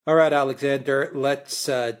All right, Alexander, let's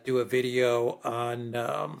do a video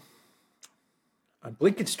on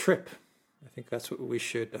Blinken's trip. I think that's what we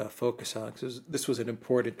should focus on because this was an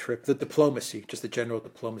important trip. The diplomacy, just the general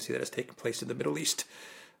diplomacy that has taken place in the Middle East.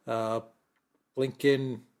 Uh,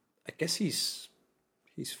 Blinken, I guess he's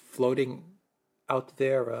floating out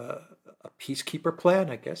there a peacekeeper plan.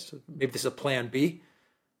 I guess maybe this is a plan B.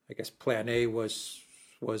 I guess plan A was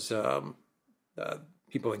uh,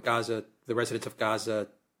 people in Gaza, the residents of Gaza,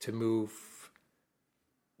 to move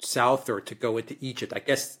south or to go into Egypt. I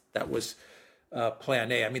guess that was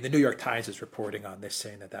plan A. I mean, the New York Times is reporting on this,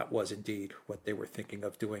 saying that that was indeed what they were thinking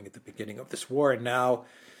of doing at the beginning of this war. And now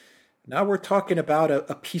we're talking about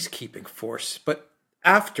a peacekeeping force, but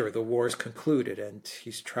after the war is concluded, and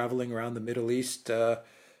he's traveling around the Middle East,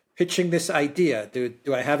 pitching this idea.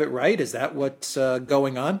 Do I have it right? Is that what's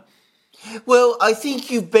going on? Well, I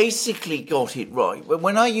think you've basically got it right.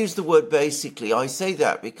 When I use the word basically, I say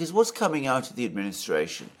that because what's coming out of the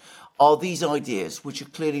administration are these ideas which are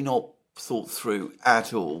clearly not thought through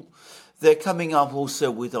at all. They're coming up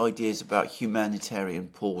also with ideas about humanitarian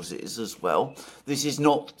pauses as well. This is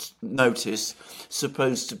not, notice,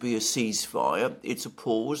 supposed to be a ceasefire. It's a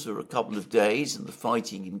pause for a couple of days in the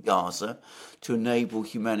fighting in Gaza to enable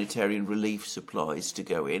humanitarian relief supplies to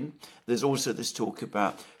go in. There's also this talk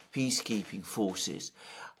about peacekeeping forces.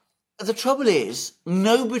 The trouble is,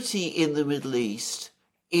 nobody in the Middle East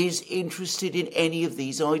is interested in any of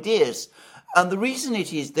these ideas. And the reason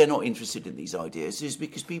it is they're not interested in these ideas is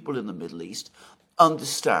because people in the Middle East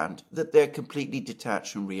understand that they're completely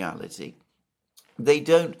detached from reality. They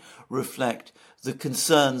don't reflect the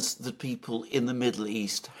concerns that people in the Middle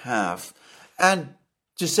East have. And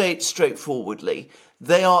to say it straightforwardly,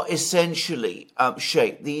 they are essentially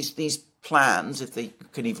shaped. These plans, if they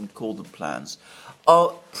can even call them plans, are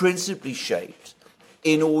principally shaped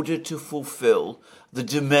in order to fulfill the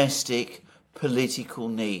domestic political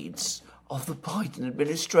needs of the Biden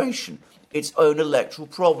administration, its own electoral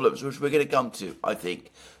problems, which we're going to come to, I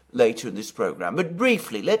think, later in this program. But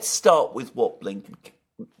briefly, let's start with what Blinken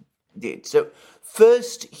did. So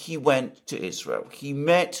first, he went to Israel. He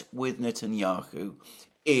met with Netanyahu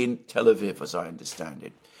in Tel Aviv, as I understand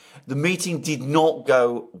it. The meeting did not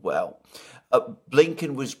go well.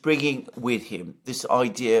 Blinken was bringing with him this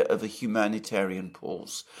idea of a humanitarian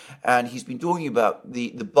pause. And he's been talking about,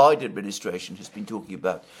 the Biden administration has been talking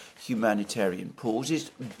about humanitarian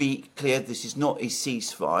pauses. Be clear, this is not a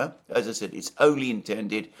ceasefire. As I said, it's only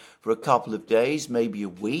intended for a couple of days, maybe a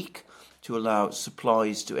week, to allow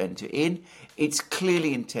supplies to enter in. It's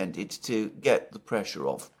clearly intended to get the pressure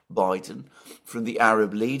off Biden from the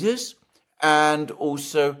Arab leaders and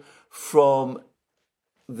also from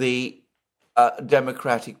the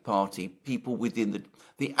Democratic Party, people within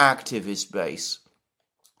the activist base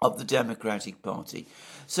of the Democratic Party.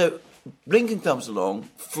 So Blinken comes along,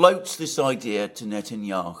 floats this idea to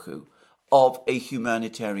Netanyahu of a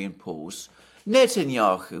humanitarian pause.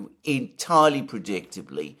 Netanyahu, entirely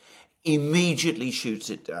predictably, immediately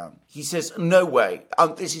shoots it down. He says, no way,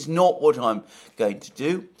 this is not what I'm going to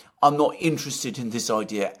do. I'm not interested in this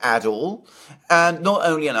idea at all. And not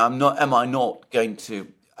only am I not going to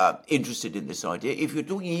interested in this idea, if you're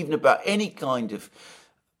talking even about any kind of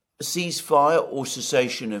ceasefire or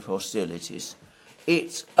cessation of hostilities,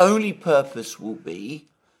 its only purpose will be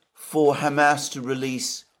for Hamas to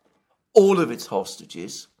release all of its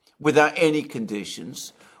hostages without any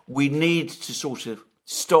conditions. We need to sort of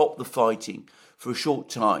stop the fighting for a short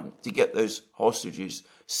time to get those hostages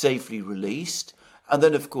safely released. And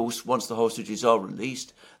then, of course, once the hostages are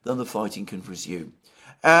released, then the fighting can resume.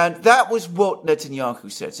 And that was what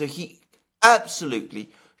Netanyahu said. So he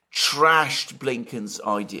absolutely trashed Blinken's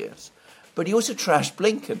ideas. But he also trashed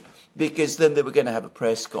Blinken because then they were going to have a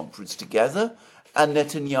press conference together and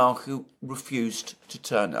Netanyahu refused to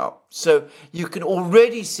turn up. So you can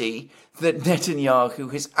already see that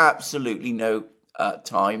Netanyahu has absolutely no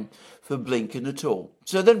time for Blinken at all.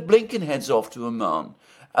 So then Blinken heads off to Amman.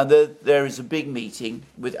 And there is a big meeting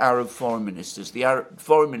with Arab foreign ministers. The Arab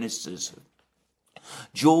foreign ministers,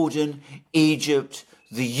 Jordan, Egypt,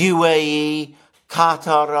 the UAE,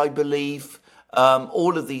 Qatar, I believe,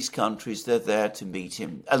 all of these countries, they're there to meet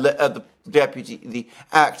him. The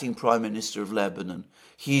acting Prime Minister of Lebanon,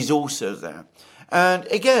 he's also there. And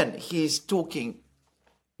again, he's talking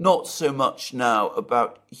not so much now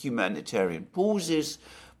about humanitarian pauses,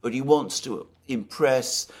 but he wants to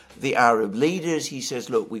impress the Arab leaders. He says,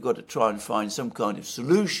 look, we've got to try and find some kind of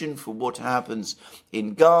solution for what happens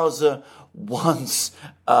in Gaza once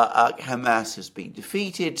Hamas has been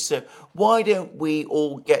defeated. So why don't we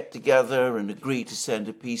all get together and agree to send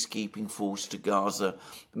a peacekeeping force to Gaza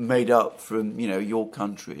made up from, your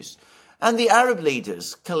countries? And the Arab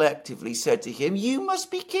leaders collectively said to him, you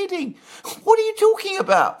must be kidding. What are you talking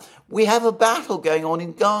about? We have a battle going on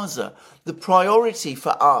in Gaza. The priority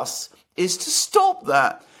for us is to stop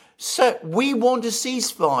that. So we want a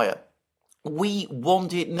ceasefire. We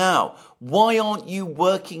want it now. Why aren't you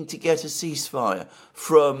working to get a ceasefire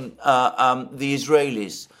from the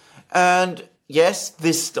Israelis? And yes,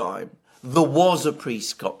 this time there was a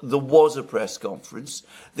press conference.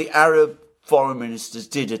 The Arab foreign ministers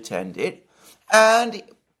did attend it, and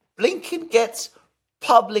Blinken gets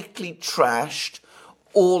publicly trashed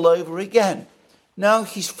all over again. Now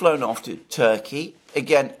he's flown off to Turkey.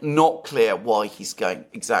 Again, not clear why he's going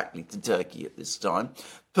exactly to Turkey at this time.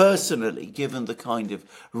 Personally, given the kind of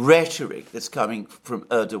rhetoric that's coming from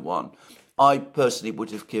Erdogan, I personally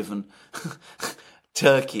would have given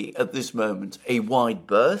Turkey at this moment a wide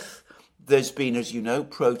berth. There's been, as you know,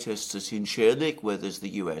 protests at Incirlik, where there's the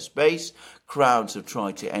US base. Crowds have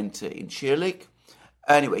tried to enter Incirlik.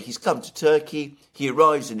 Anyway, he's come to Turkey. He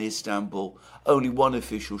arrives in Istanbul. Only one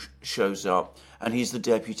official shows up, and he's the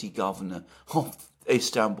deputy governor of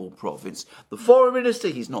Istanbul province. The foreign minister,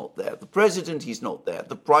 he's not there. The president, he's not there.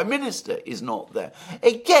 The prime minister is not there.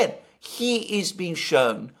 Again, he is being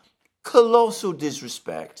shown colossal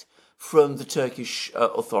disrespect from the Turkish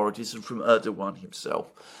authorities and from Erdogan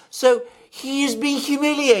himself. So he is being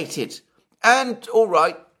humiliated. And all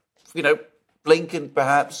right, Blinken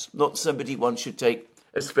perhaps not somebody one should take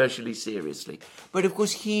especially seriously. But of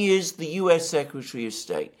course, he is the US Secretary of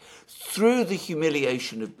State. Through the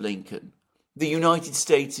humiliation of Blinken, the United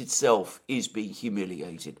States itself is being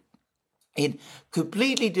humiliated in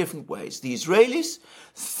completely different ways. The Israelis,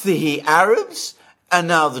 the Arabs, and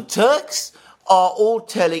now the Turks are all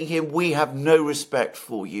telling him, we have no respect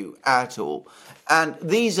for you at all. And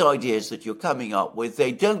these ideas that you're coming up with,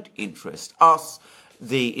 they don't interest us.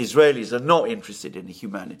 The Israelis are not interested in a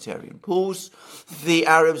humanitarian pause. The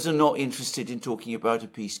Arabs are not interested in talking about a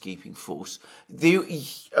peacekeeping force. The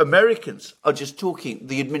Americans are just talking,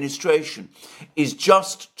 the administration is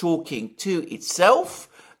just talking to itself.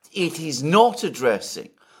 It is not addressing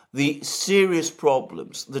the serious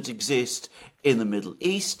problems that exist in the Middle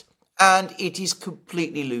East, and it is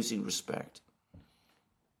completely losing respect.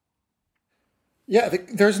 Yeah,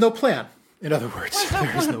 there's no plan. In other words,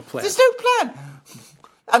 there is no plan. There's no plan.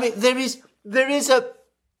 I mean, there is a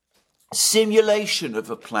simulation of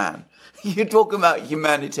a plan. You talk about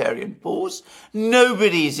humanitarian pause.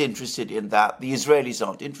 Nobody is interested in that. The Israelis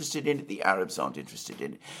aren't interested in it. The Arabs aren't interested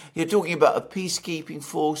in it. You're talking about a peacekeeping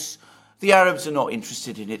force. The Arabs are not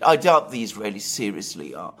interested in it. I doubt the Israelis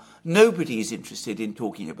seriously are. Nobody is interested in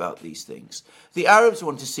talking about these things. The Arabs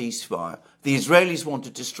want a ceasefire. The Israelis want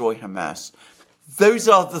to destroy Hamas. Those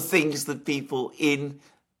are the things that people in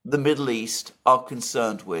the Middle East are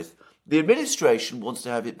concerned with. The administration wants to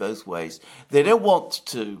have it both ways. They don't want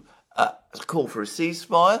to call for a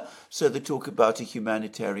ceasefire, so they talk about a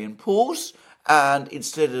humanitarian pause. And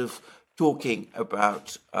instead of talking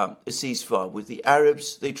about a ceasefire with the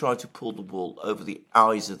Arabs, they try to pull the wool over the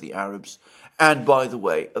eyes of the Arabs and, by the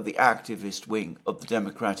way, of the activist wing of the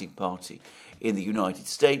Democratic Party in the United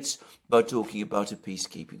States by talking about a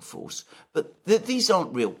peacekeeping force. But these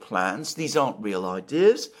aren't real plans. These aren't real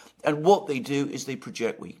ideas. And what they do is they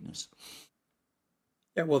project weakness.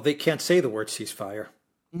 Yeah, well, they can't say the word ceasefire.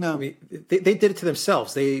 No. I mean, they did it to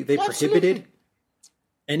themselves. They prohibited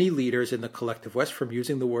any leaders in the collective West from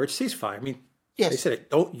using the word ceasefire. I mean, They said it.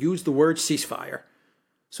 Don't use the word ceasefire.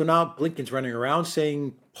 So now Blinken's running around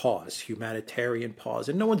saying pause, humanitarian pause,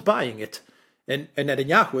 and no one's buying it. And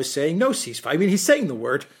Netanyahu is saying no ceasefire. I mean, he's saying the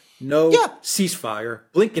word no ceasefire.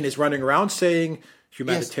 Blinken is running around saying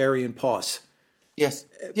humanitarian pause. Yes.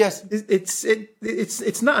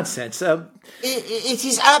 It's nonsense. It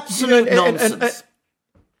is absolute nonsense.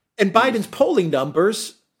 And Biden's polling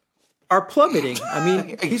numbers are plummeting. I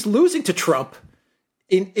mean, he's losing to Trump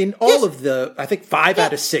in all of the, I think 5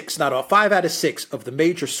 out of 6, not all, 5 out of 6 of the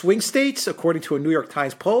major swing states, according to a New York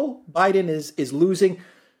Times poll. Biden is losing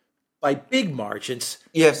by big margins.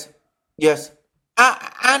 Yes.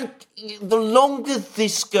 And the longer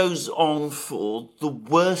this goes on for, the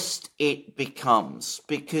worse it becomes.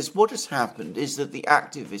 Because what has happened is that the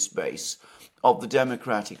activist base of the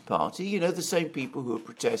Democratic Party, you know, the same people who are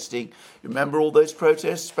protesting. Remember all those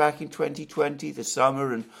protests back in 2020, the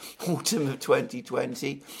summer and autumn of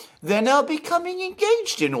 2020? They're now becoming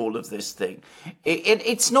engaged in all of this thing.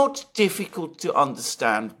 It's not difficult to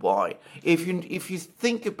understand why. If you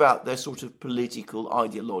think about their sort of political,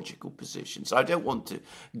 ideological positions, I don't want to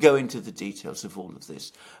go into the details of all of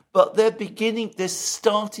this, but they're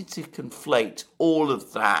starting to conflate all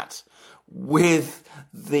of that with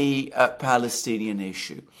the Palestinian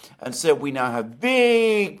issue. And so we now have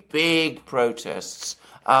big protests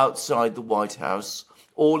outside the White House.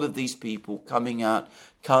 All of these people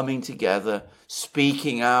coming together,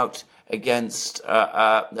 speaking out against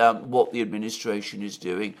what the administration is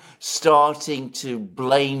doing, starting to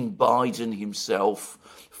blame Biden himself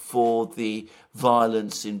for the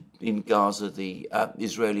violence in Gaza, the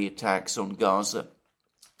Israeli attacks on Gaza.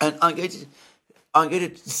 And I'm going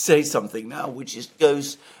to say something now which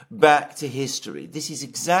goes back to history. This is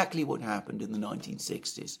exactly what happened in the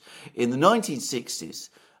 1960s. In the 1960s,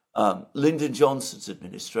 Lyndon Johnson's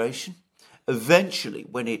administration, eventually,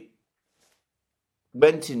 when it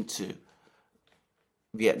went into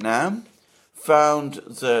Vietnam, found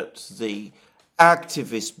that the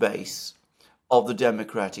activist base of the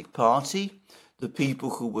Democratic Party, the people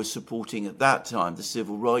who were supporting at that time the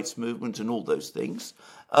civil rights movement and all those things,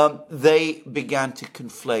 they began to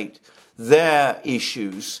conflate their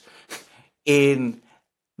issues in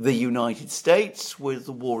the United States with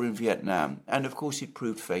the war in Vietnam. And of course, it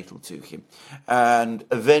proved fatal to him. And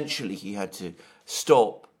eventually, he had to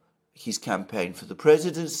stop his campaign for the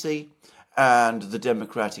presidency. And the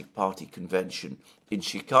Democratic Party convention in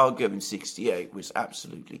Chicago in '68 was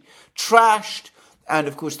absolutely trashed. And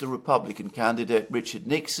of course, the Republican candidate, Richard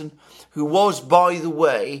Nixon, who was, by the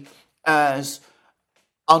way, as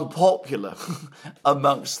unpopular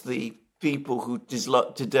amongst the people who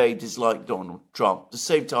today dislike Donald Trump, the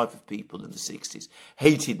same type of people in the 60s,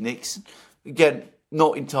 hated Nixon. Again,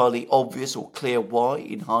 not entirely obvious or clear why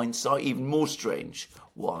in hindsight, even more strange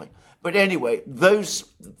why. But anyway,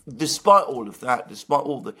 despite all of that, despite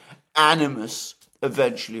all the animus,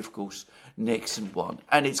 eventually, of course, Nixon won.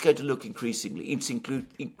 And it's going to look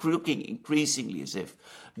looking increasingly as if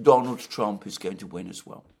Donald Trump is going to win as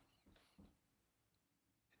well.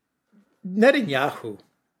 Netanyahu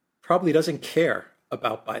probably doesn't care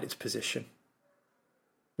about Biden's position,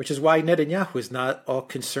 which is why Netanyahu is not all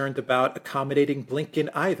concerned about accommodating Blinken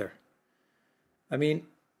either. I mean,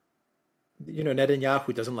 you know,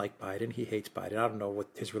 Netanyahu doesn't like Biden. He hates Biden. I don't know what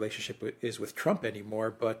his relationship is with Trump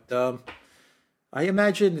anymore, but I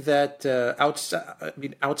imagine that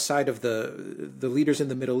outside of the leaders in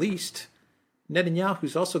the Middle East, Netanyahu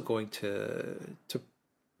is also going to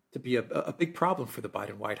be a big problem for the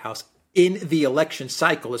Biden White House in the election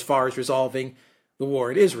cycle as far as resolving the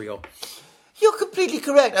war in Israel. You're completely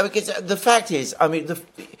correct. I mean, because the fact is,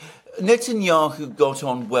 Netanyahu got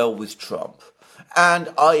on well with Trump. And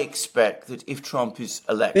I expect that if Trump is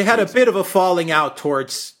elected... They had a bit of a falling out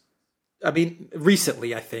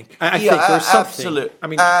recently, I think. I think there was something.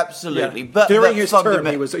 Absolutely. Yeah. But during his term,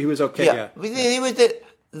 he was okay, yeah.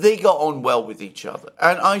 They got on well with each other.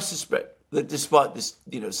 And I suspect that despite this,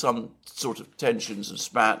 some sort of tensions and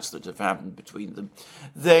spats that have happened between them,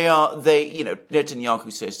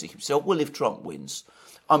 Netanyahu says to himself, well, if Trump wins,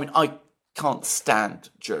 I can't stand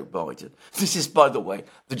Joe Biden. This is, by the way,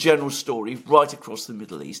 the general story right across the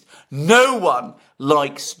Middle East. No one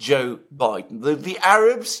likes Joe Biden. The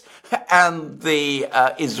Arabs and the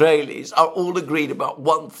Israelis are all agreed about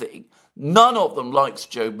one thing. None of them likes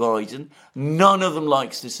Joe Biden. None of them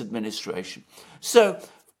likes this administration. So,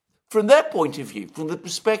 from their point of view, from the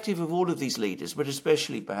perspective of all of these leaders, but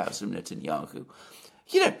especially perhaps of Netanyahu,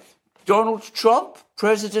 Donald Trump,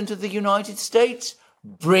 President of the United States,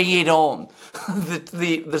 bring it on.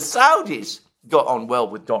 The Saudis got on well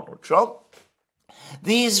with Donald Trump.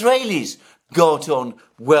 The Israelis got on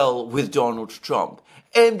well with Donald Trump.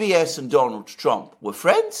 MBS and Donald Trump were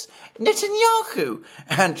friends. Netanyahu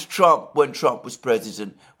and Trump, when Trump was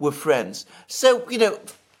president, were friends. So,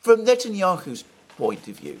 from Netanyahu's point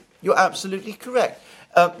of view, you're absolutely correct.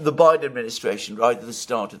 The Biden administration, right at the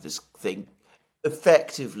start of this thing,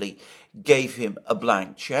 effectively gave him a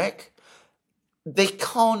blank check. They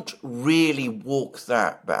can't really walk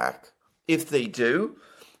that back. If they do,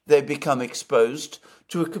 they become exposed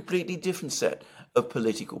to a completely different set of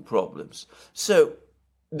political problems. So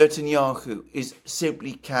Netanyahu is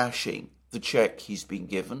simply cashing the check he's been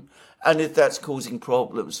given. And if that's causing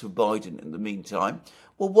problems for Biden in the meantime,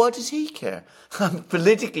 well, why does he care?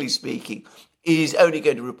 Politically speaking, is only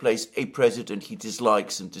going to replace a president he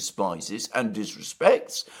dislikes and despises and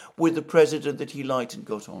disrespects with a president that he liked and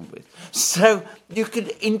got on with. So you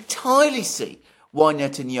can entirely see why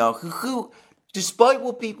Netanyahu, who, despite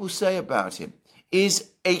what people say about him,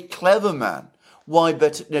 is a clever man, why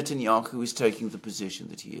Netanyahu is taking the position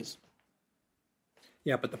that he is.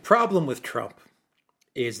 Yeah, but the problem with Trump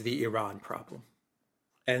is the Iran problem.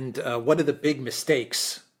 And one of the big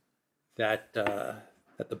mistakes that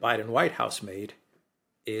that the Biden White House made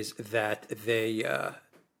is that they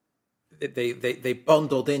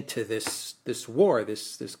bundled into this war,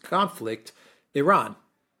 this conflict, Iran,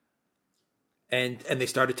 and they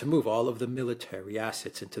started to move all of the military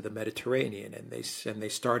assets into the Mediterranean, and they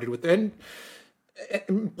started with and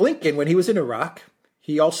Blinken, when he was in Iraq,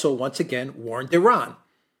 he also once again warned Iran.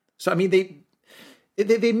 So I mean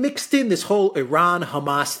they mixed in this whole Iran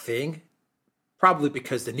Hamas thing. Probably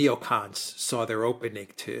because the neocons saw their opening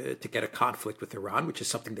to get a conflict with Iran, which is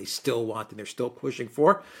something they still want and they're still pushing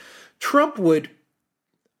for.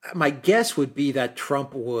 My guess would be that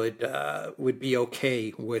Trump would be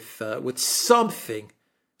okay with something,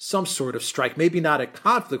 some sort of strike. Maybe not a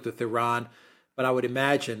conflict with Iran, but I would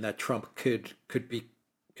imagine that Trump could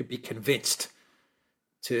be convinced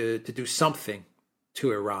to do something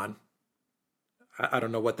to Iran. I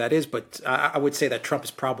don't know what that is, but I would say that Trump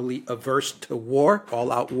is probably averse to war,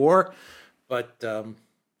 all-out war, but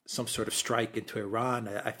some sort of strike into Iran,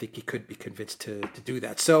 I think he could be convinced to do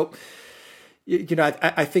that. So,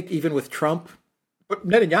 I think even with Trump, but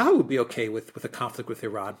Netanyahu would be okay with a conflict with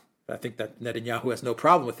Iran. I think that Netanyahu has no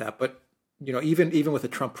problem with that. But, even with the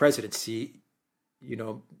Trump presidency,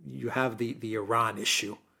 you have the Iran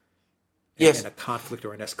issue. Yes. And a conflict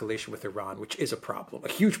or an escalation with Iran, which is a problem, a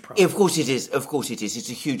huge problem. Of course it is. It's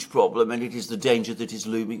a huge problem, and it is the danger that is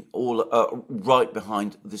looming all right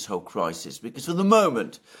behind this whole crisis. Because for the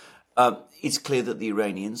moment, it's clear that the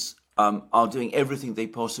Iranians are doing everything they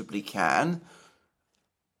possibly can,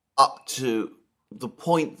 up to the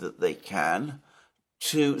point that they can,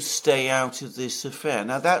 to stay out of this affair.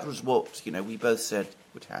 Now, that was what we both said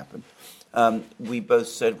would happen. We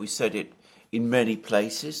said it in many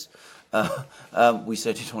places. We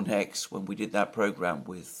said it on X when we did that program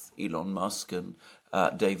with Elon Musk and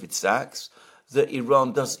David Sachs, that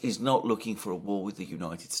Iran is not looking for a war with the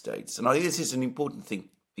United States. And I think this is an important thing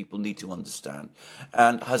people need to understand.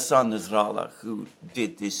 And Hassan Nasrallah, who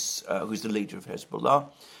did this, who's the leader of Hezbollah,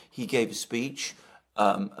 he gave a speech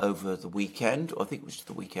over the weekend, or I think it was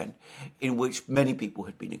the weekend, in which many people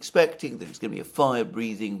had been expecting that it was going to be a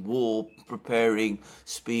fire-breathing, war-preparing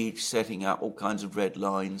speech, setting out all kinds of red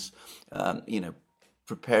lines,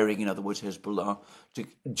 preparing, in other words, Hezbollah to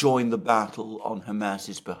join the battle on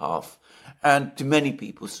Hamas's behalf. And to many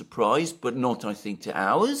people's surprise, but not, I think, to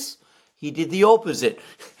ours, he did the opposite.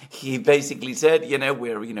 He basically said,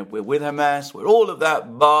 we're with Hamas, we're all of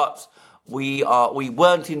that, but we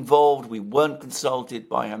weren't involved, we weren't consulted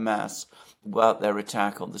by Hamas about their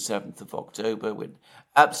attack on the 7th of October. We had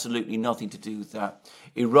absolutely nothing to do with that.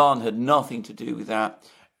 Iran had nothing to do with that.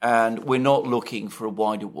 And we're not looking for a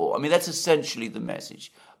wider war. I mean, that's essentially the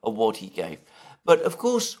message of what he gave. But of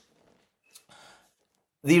course,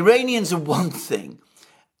 the Iranians are one thing.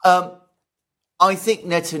 I think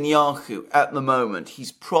Netanyahu, at the moment,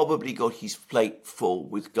 he's probably got his plate full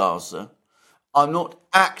with Gaza. I'm not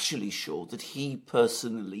actually sure that he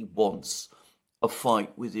personally wants a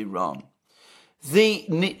fight with Iran. The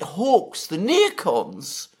hawks, the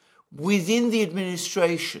neocons within the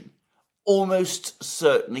administration almost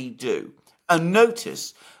certainly do. And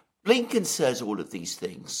notice, Blinken says all of these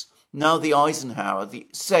things. Now the Eisenhower, the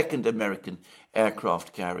second American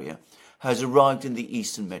aircraft carrier, has arrived in the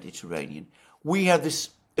Eastern Mediterranean. We have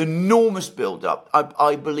this enormous build-up.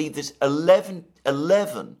 I believe there's 11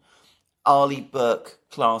 Arleigh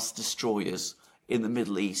Burke-class destroyers in the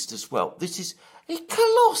Middle East as well. This is a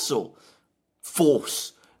colossal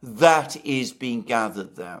force that is being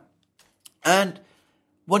gathered there. And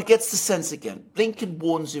one gets the sense again, Blinken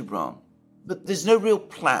warns Iran, but there's no real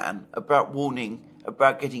plan about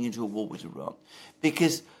getting into a war with Iran.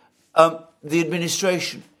 Because the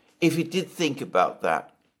administration, if it did think about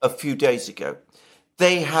that a few days ago,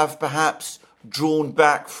 they have perhaps drawn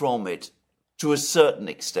back from it to a certain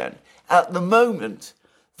extent. At the moment,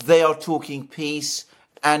 they are talking peace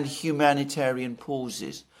and humanitarian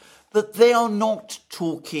pauses, but they are not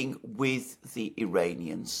talking with the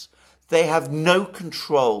Iranians. They have no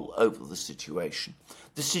control over the situation.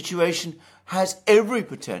 The situation has every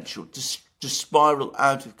potential to spiral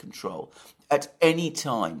out of control at any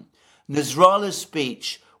time. Nasrallah's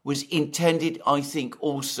speech was intended, I think,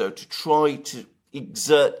 also to try to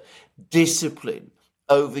exert discipline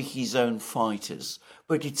over his own fighters,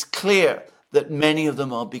 but it's clear that many of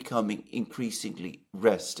them are becoming increasingly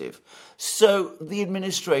restive. So the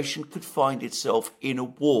administration could find itself in a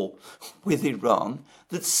war with Iran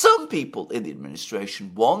that some people in the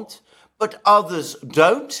administration want, but others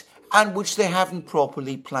don't, and which they haven't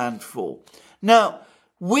properly planned for. Now,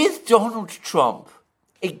 with Donald Trump,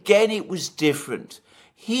 again, it was different.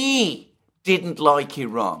 He didn't like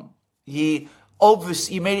Iran. He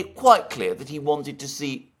made it quite clear that he wanted to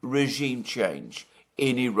see regime change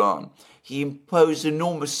in Iran. He imposed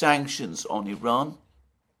enormous sanctions on Iran.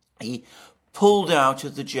 He pulled out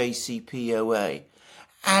of the JCPOA.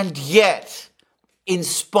 And yet, in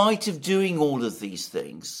spite of doing all of these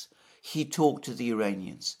things, he talked to the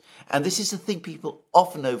Iranians. And this is a thing people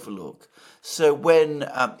often overlook. So when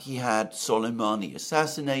he had Soleimani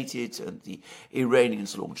assassinated and the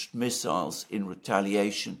Iranians launched missiles in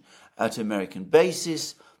retaliation at American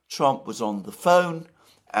bases, Trump was on the phone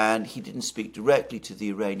and he didn't speak directly to the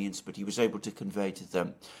Iranians, but he was able to convey to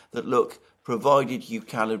them that, look, provided you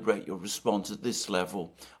calibrate your response at this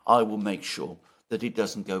level, I will make sure that it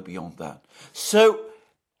doesn't go beyond that. So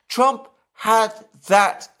Trump had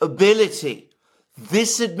that ability.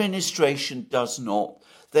 This administration does not.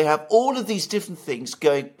 They have all of these different things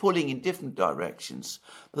pulling in different directions,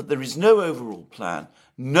 but there is no overall plan,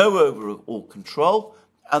 no overall control,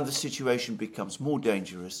 and the situation becomes more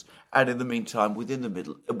dangerous. And in the meantime, within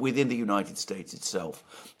the United States itself,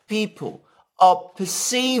 people are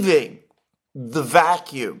perceiving the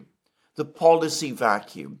vacuum, the policy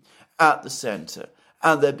vacuum at the centre,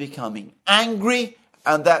 and they're becoming angry.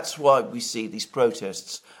 And that's why we see these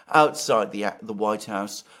protests outside the White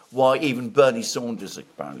House, why even Bernie Sanders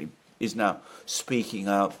apparently is now speaking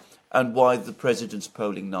out, and why the president's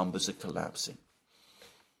polling numbers are collapsing.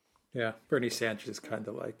 Yeah, Bernie Sanders is kind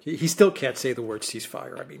of like, he still can't say the word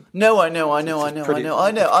ceasefire. I mean, no, I know. It's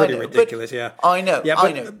pretty ridiculous, yeah. I know.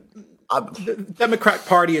 The Democrat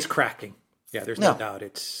Party is cracking. Yeah, there's no doubt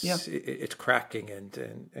it's cracking and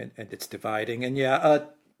it's dividing. And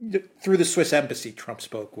through the Swiss embassy, Trump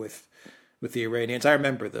spoke with the Iranians. I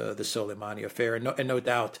remember the Soleimani affair, and no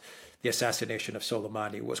doubt the assassination of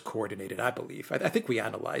Soleimani was coordinated, I believe. I think we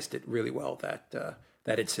analyzed it really well,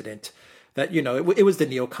 that incident. That, it was the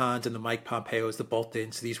neocons and the Mike Pompeos, the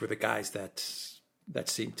Boltons. These were the guys that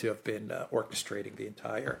seemed to have been orchestrating the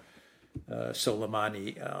entire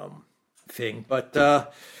Soleimani thing. But I'm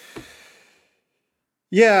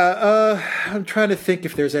trying to think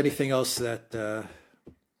if there's anything else that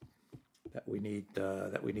we need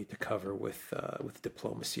to cover with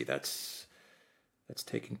diplomacy that's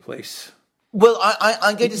taking place. Well,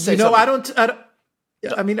 I'm going to say something.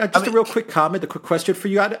 A real quick comment, a quick question for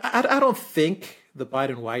you. I don't think the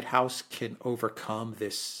Biden White House can overcome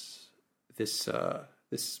this,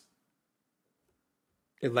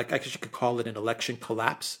 like, I guess you could call it an election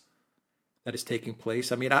collapse that is taking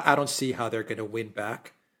place. I mean, I don't see how they're going to win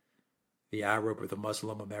back the Arab or the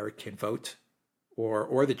Muslim American vote,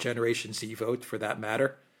 or the Generation Z vote for that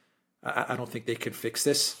matter. I don't think they can fix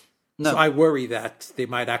this. No. So I worry that they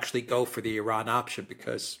might actually go for the Iran option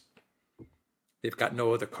because they've got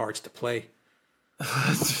no other cards to play.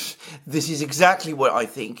 This is exactly what I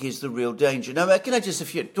think is the real danger. Now, can I just,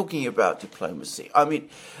 if you're talking about diplomacy, I mean,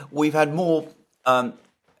 we've had more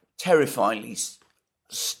terrifyingly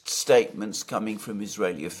statements coming from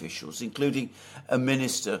Israeli officials, including a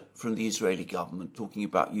minister from the Israeli government talking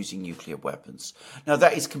about using nuclear weapons. Now,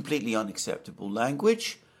 that is completely unacceptable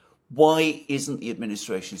language. Why isn't the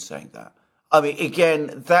administration saying that? I mean,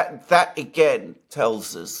 again, that again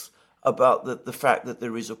tells us about the fact that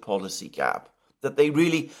there is a policy gap, that they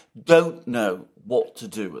really don't know what to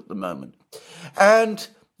do at the moment. And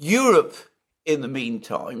Europe, in the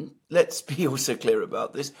meantime, let's be also clear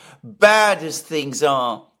about this, bad as things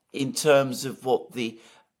are in terms of what the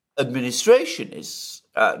administration is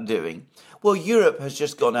doing, well, Europe has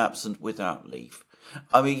just gone absent without leave.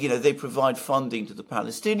 I mean, they provide funding to the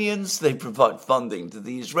Palestinians, they provide funding to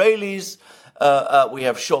the Israelis. We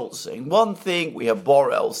have Scholz saying one thing, we have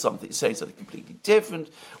Borrell saying something completely different.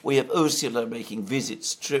 We have Ursula making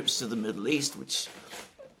trips to the Middle East, which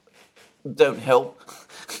don't help.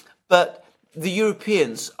 But the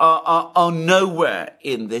Europeans are nowhere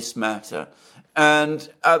in this matter. And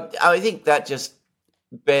I think that just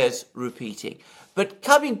bears repeating. But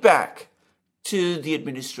coming back to the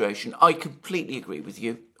administration, I completely agree with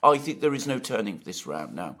you. I think there is no turning this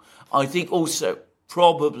round now. I think also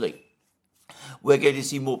probably we're going to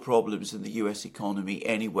see more problems in the US economy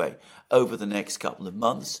anyway over the next couple of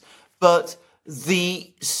months. But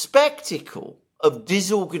the spectacle of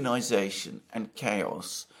disorganization and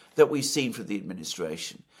chaos that we've seen from the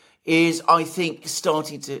administration is, I think,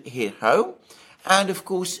 starting to hit home. And of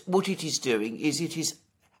course, what it is doing is it is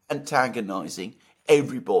antagonizing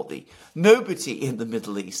everybody. Nobody in the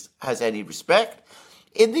Middle East has any respect.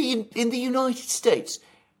 In the United States,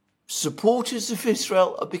 supporters of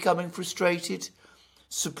Israel are becoming frustrated.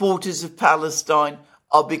 Supporters of Palestine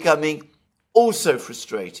are becoming also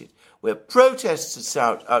frustrated. Where protests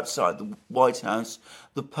are outside the White House,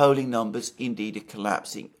 the polling numbers indeed are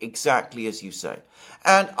collapsing, exactly as you say.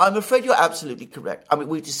 And I'm afraid you're absolutely correct. I mean,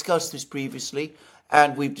 we've discussed this previously,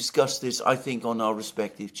 and we've discussed this, I think, on our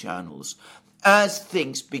respective channels. As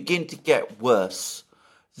things begin to get worse,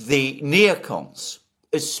 the neocons,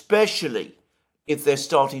 especially if they're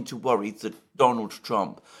starting to worry that Donald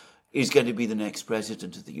Trump is going to be the next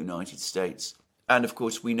president of the United States, and of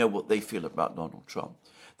course we know what they feel about Donald Trump,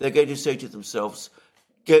 they're going to say to themselves,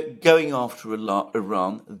 going after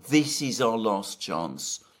Iran, this is our last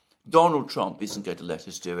chance. Donald Trump isn't going to let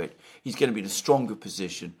us do it. He's going to be in a stronger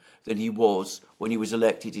position than he was when he was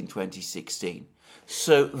elected in 2016.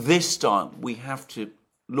 So this time we have to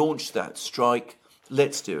launch that strike.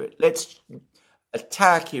 Let's do it. Let's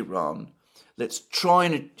attack Iran. Let's try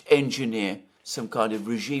and engineer some kind of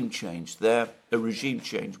regime change there, a regime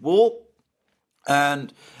change war.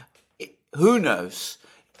 And who knows,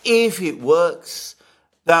 if it works,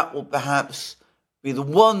 that will perhaps be the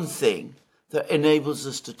one thing that enables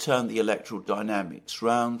us to turn the electoral dynamics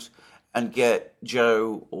round and get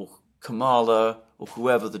Joe or Kamala or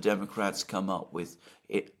whoever the Democrats come up with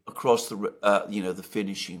it across the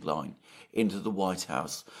finishing line into the White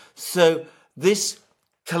House. So this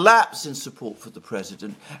collapse in support for the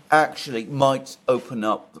president actually might open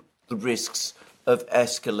up the risks of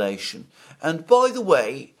escalation. And by the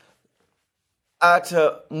way, at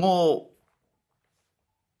a more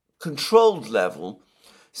controlled level,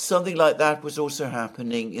 something like that was also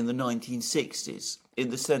happening in the 1960s, in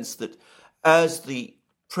the sense that as the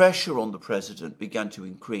pressure on the president began to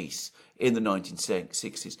increase in the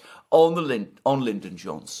 1960s on Lyndon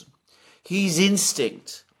Johnson, his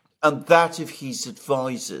instinct and that of his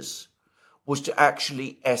advisors was to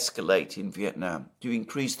actually escalate in Vietnam, to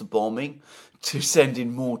increase the bombing, to send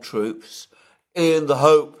in more troops in the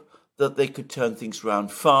hope that they could turn things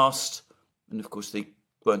around fast. And of course they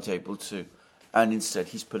weren't able to. And instead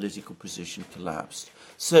his political position collapsed.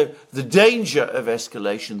 So the danger of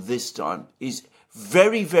escalation this time is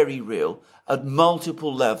very, very real at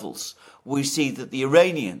multiple levels. We see that the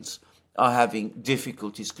Iranians are having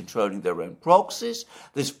difficulties controlling their own proxies.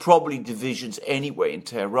 There's probably divisions anyway in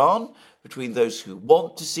Tehran between those who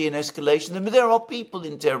want to see an escalation. And there are people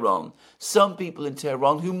in Tehran, some people in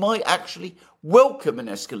Tehran who might actually welcome an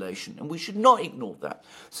escalation, and we should not ignore that.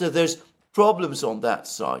 So there's problems on that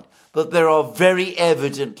side, but there are very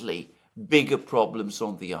evidently bigger problems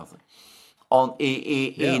on the other,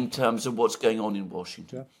 in terms of what's going on in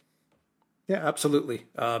Washington. Yeah, absolutely.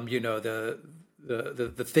 The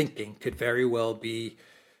thinking could very well be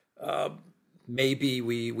maybe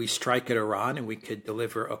we strike at Iran and we could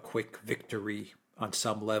deliver a quick victory on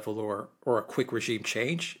some level, or a quick regime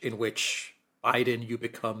change in which Biden, you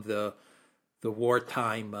become the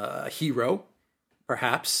wartime hero.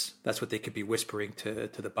 Perhaps that's what they could be whispering to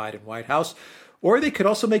the Biden White House. Or they could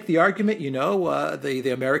also make the argument,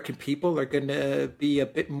 the American people are going to be a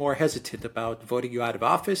bit more hesitant about voting you out of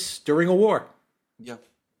office during a war. Yeah.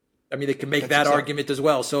 I mean, they can make that argument as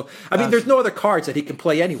well. So, I mean, there's no other cards that he can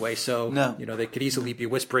play anyway. So, they could easily be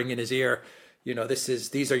whispering in his ear, this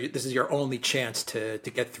is your only chance to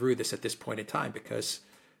get through this at this point in time, because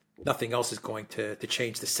nothing else is going to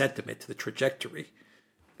change the sentiment, to the trajectory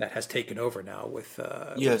that has taken over now with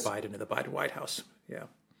Biden and the Biden White House. Yeah.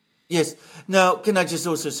 Yes. Now, can I just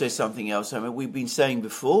also say something else? I mean, we've been saying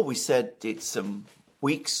before, we said it some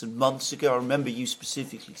weeks and months ago, I remember you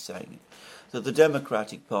specifically saying it, that the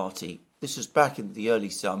Democratic Party, this was back in the early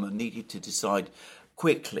summer, needed to decide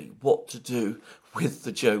quickly what to do with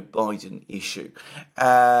the Joe Biden issue.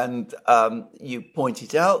 And you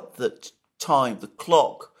pointed out that the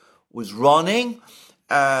clock was running,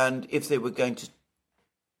 and if they were going to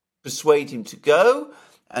persuade him to go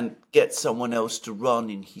and get someone else to run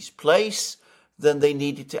in his place, then they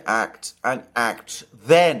needed to act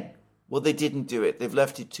then. Well, they didn't do it. They've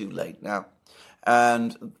left it too late now.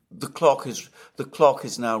 And the clock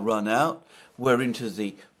has now run out. We're into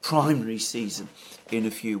the primary season in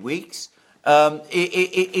a few weeks.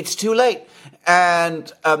 It's too late.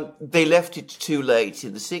 And they left it too late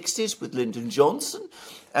in the 60s with Lyndon Johnson.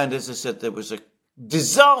 And as I said, there was a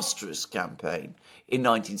disastrous campaign in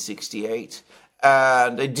 1968.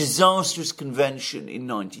 and a disastrous convention in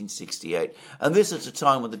 1968. And this at a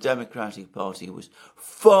time when the Democratic Party was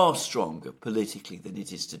far stronger politically than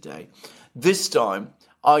it is today. This time,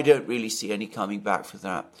 I don't really see any coming back for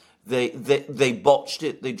that. They botched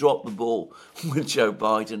it. They dropped the ball with Joe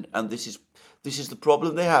Biden, and this is the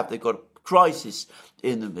problem they have. They've got a crisis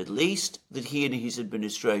in the Middle East that he and his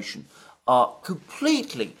administration are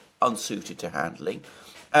completely unsuited to handling,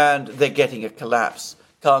 and they're getting a collapse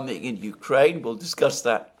coming in Ukraine. We'll discuss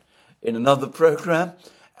that in another program.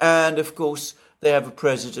 And of course, they have a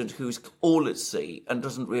president who's all at sea and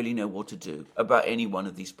doesn't really know what to do about any one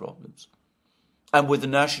of these problems. And with the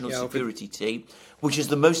national security team, which is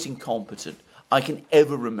the most incompetent I can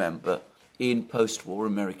ever remember in post-war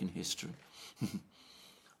American history.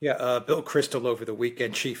 Bill Kristol over the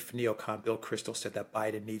weekend, Chief Neocon Bill Kristol said that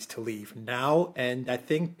Biden needs to leave now. And I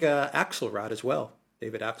think Axelrod as well.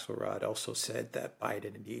 David Axelrod also said that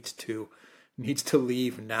Biden needs to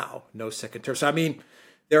leave now, no second term. So, I mean,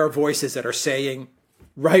 there are voices that are saying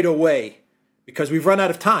right away, because we've run out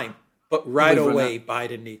of time, but right away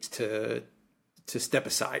Biden needs to step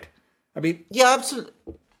aside. I mean, yeah, absolutely.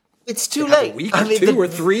 It's too late. A week or two or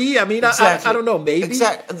three. I mean, exactly. I don't know. Maybe.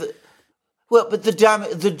 Exactly. Well, but the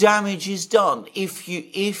damage is done. If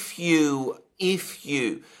you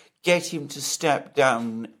get him to step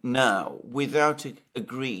down now without an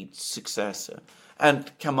agreed successor,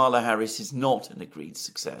 and Kamala Harris is not an agreed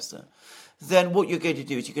successor, then what you're going to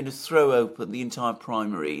do is you're going to throw open the entire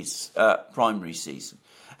primary season.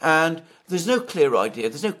 And there's no clear idea,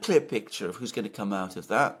 there's no clear picture of who's going to come out of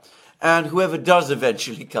that. And whoever does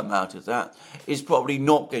eventually come out of that is probably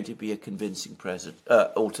not going to be a convincing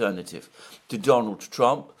alternative to Donald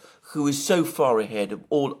Trump, who is so far ahead of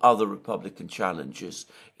all other Republican challengers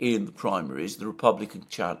in the primaries,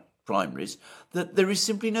 primaries, that there is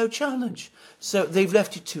simply no challenge. So they've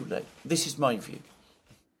left it too late. This is my view.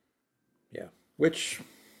 Yeah, which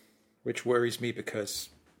worries me because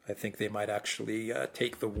I think they might actually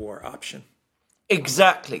take the war option.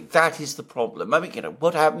 Exactly. That is the problem. I mean,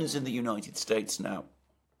 what happens in the United States now?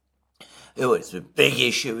 Oh, it's a big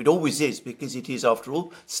issue. It always is, because it is, after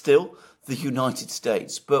all, still the United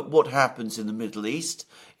States. But what happens in the Middle East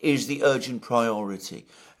is the urgent priority.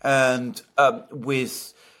 And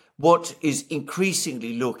with what is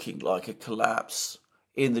increasingly looking like a collapse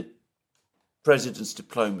in the president's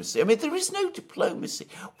diplomacy. I mean, there is no diplomacy.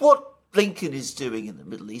 What Blinken is doing in the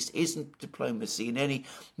Middle East isn't diplomacy in any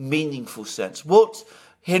meaningful sense. What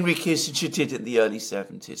Henry Kissinger did in the early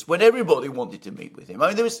 70s, when everybody wanted to meet with him. I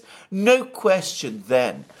mean, there was no question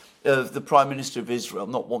then of the Prime Minister of Israel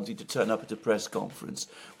not wanting to turn up at a press conference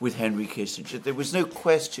with Henry Kissinger. There was no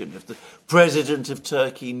question of the President of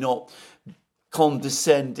Turkey not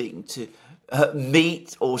condescending to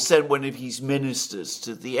meet or send one of his ministers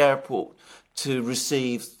to the airport to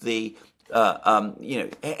receive the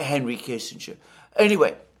Henry Kissinger.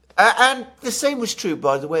 Anyway, and the same was true,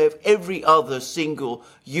 by the way, of every other single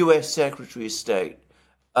U.S. Secretary of State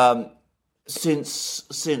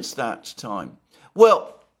since that time.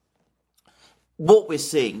 Well, what we're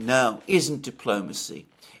seeing now isn't diplomacy.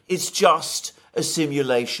 It's just a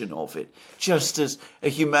simulation of it. Just as a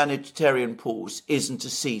humanitarian pause isn't a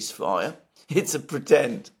ceasefire, it's a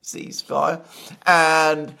pretend ceasefire.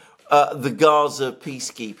 And the Gaza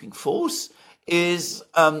peacekeeping force is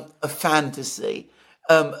a fantasy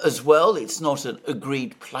as well. It's not an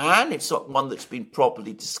agreed plan. It's not one that's been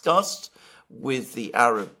properly discussed with the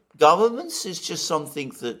Arab governments. It's just something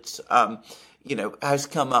that, has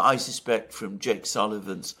come, I suspect, from Jake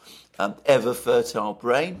Sullivan's ever fertile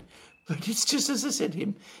brain. But it's just, as I said,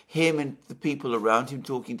 him and the people around him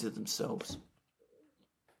talking to themselves.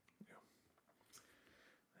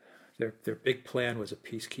 Their big plan was a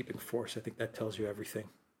peacekeeping force. I think that tells you everything.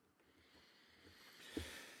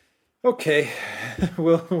 Okay,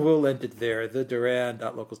 we'll end it there.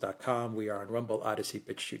 TheDuran.locals.com. We are on Rumble, Odyssey,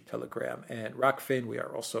 BitChute, Telegram, and Rockfin. We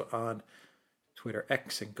are also on Twitter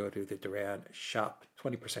X, and go to the Duran shop.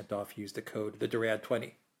 20% off. Use the code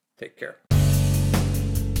TheDuran20. Take care.